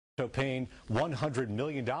Paying $100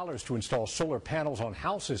 million to install solar panels on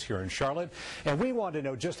houses here in Charlotte. And we want to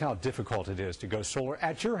know just how difficult it is to go solar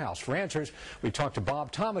at your house. For answers, we talked to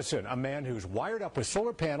Bob Thomason, a man who's wired up with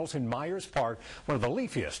solar panels in Myers Park, one of the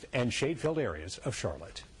leafiest and shade-filled areas of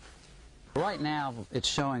Charlotte. Right now, it's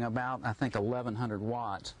showing about, I think, 1,100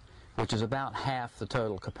 watts, which is about half the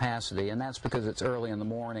total capacity, and that's because it's early in the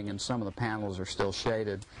morning and some of the panels are still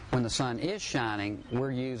shaded. When the sun is shining,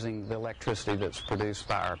 we're using the electricity that's produced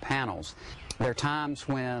by our panels. There are times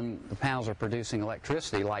when the panels are producing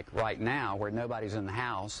electricity, like right now, where nobody's in the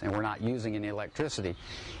house and we're not using any electricity.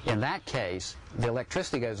 In that case, the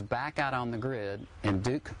electricity goes back out on the grid, and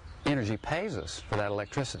Duke Energy pays us for that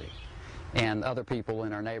electricity. And other people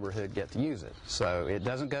in our neighborhood get to use it. So it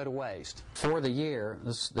doesn't go to waste. For the year,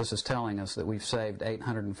 this is telling us that we've saved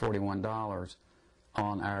 $841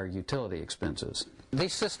 on our utility expenses.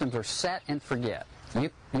 These systems are set and forget. You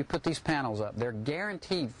put these panels up, they're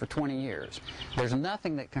guaranteed for 20 years. There's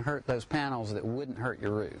nothing that can hurt those panels that wouldn't hurt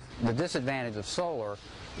your roof. The disadvantage of solar,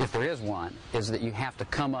 if there is one, is that you have to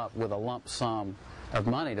come up with a lump sum of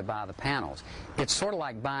money to buy the panels. It's sort of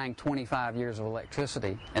like buying 25 years of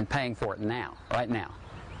electricity and paying for it now, right now.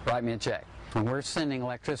 Write me a check. When we're sending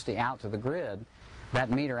electricity out to the grid, that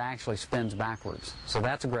meter actually spins backwards. So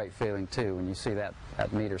that's a great feeling too, when you see that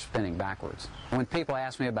meter spinning backwards. When people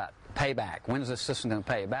ask me about payback, when is this system going to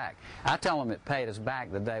pay it back? I tell them it paid us back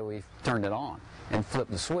the day we turned it on and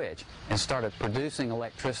flipped the switch and started producing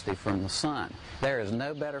electricity from the sun. There is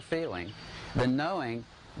no better feeling than knowing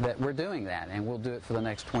that we're doing that, and we'll do it for the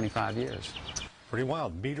next 25 years. Pretty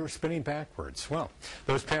wild, meter spinning backwards. Well,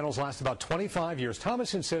 those panels last about 25 years.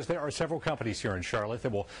 Thomason says there are several companies here in Charlotte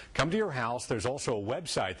that will come to your house. There's also a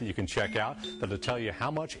website that you can check out that'll tell you how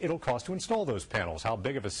much it'll cost to install those panels, how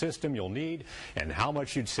big of a system you'll need, and how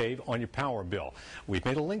much you'd save on your power bill. We've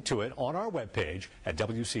made a link to it on our webpage at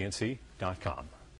WCNC.com.